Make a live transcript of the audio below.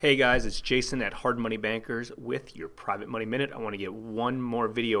Hey guys, it's Jason at Hard Money Bankers with your Private Money Minute. I want to get one more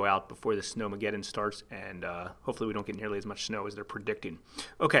video out before the Snowmageddon starts, and hopefully we don't get nearly as much snow as they're predicting.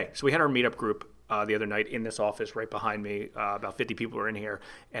 Okay, so we had our meetup group the other night in this office right behind me. About 50 people were in here,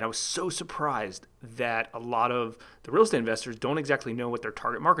 and I was so surprised that a lot of the real estate investors don't exactly know what their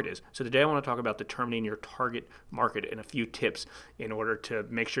target market is. So today I want to talk about determining your target market and a few tips in order to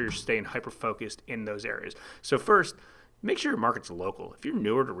make sure you're staying hyper-focused in those areas. So first, make sure your market's local. If you're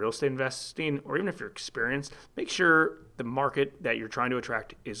newer to real estate investing, or even if you're experienced, make sure the market that you're trying to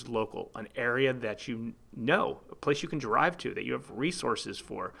attract is local, an area that you know, a place you can drive to, that you have resources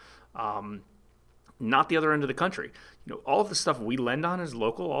for, not the other end of the country. You know, all of the stuff we lend on is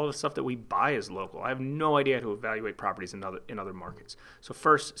local. All of the stuff that we buy is local. I have no idea how to evaluate properties in other markets. So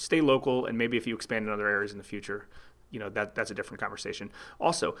first, stay local, and maybe if you expand in other areas in the future, you know, that's a different conversation.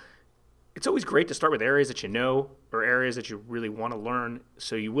 Also, it's always great to start with areas that you know or areas that you really want to learn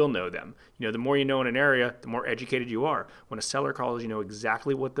so you will know them. You know, the more you know in an area, the more educated you are. When a seller calls, you know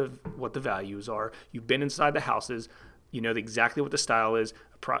exactly what the values are. You've been inside the houses. You know exactly what the style is.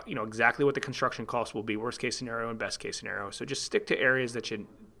 You know exactly what the construction costs will be, worst case scenario and best case scenario. So just stick to areas that you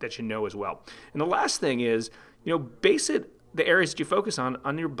know as well. And the last thing is, you know, base the areas that you focus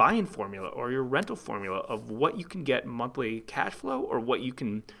on your buying formula or your rental formula of what you can get monthly cash flow or what you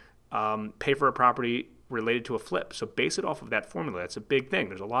can pay for a property related to a flip. So base it off of that formula. That's a big thing.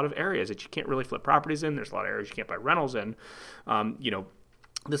 There's a lot of areas that you can't really flip properties in. There's a lot of areas you can't buy rentals in. You know,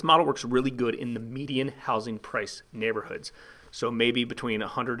 this model works really good in the median housing price neighborhoods. So maybe between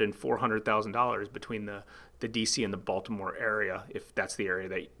 $100,000 and $400,000 between the DC and the Baltimore area, if that's the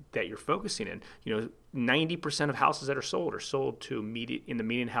area that you're focusing in. You know, 90% of houses that are sold to in the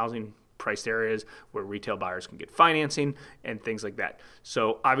median housing priced areas where retail buyers can get financing and things like that.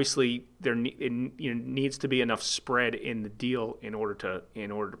 So obviously needs to be enough spread in the deal in order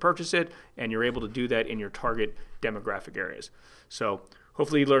to purchase it, and you're able to do that in your target demographic areas. So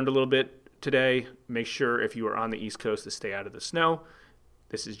hopefully you learned a little bit today. Make sure if you are on the East Coast to stay out of the snow.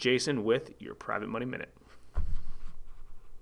 This is Jason with your Private Money Minute.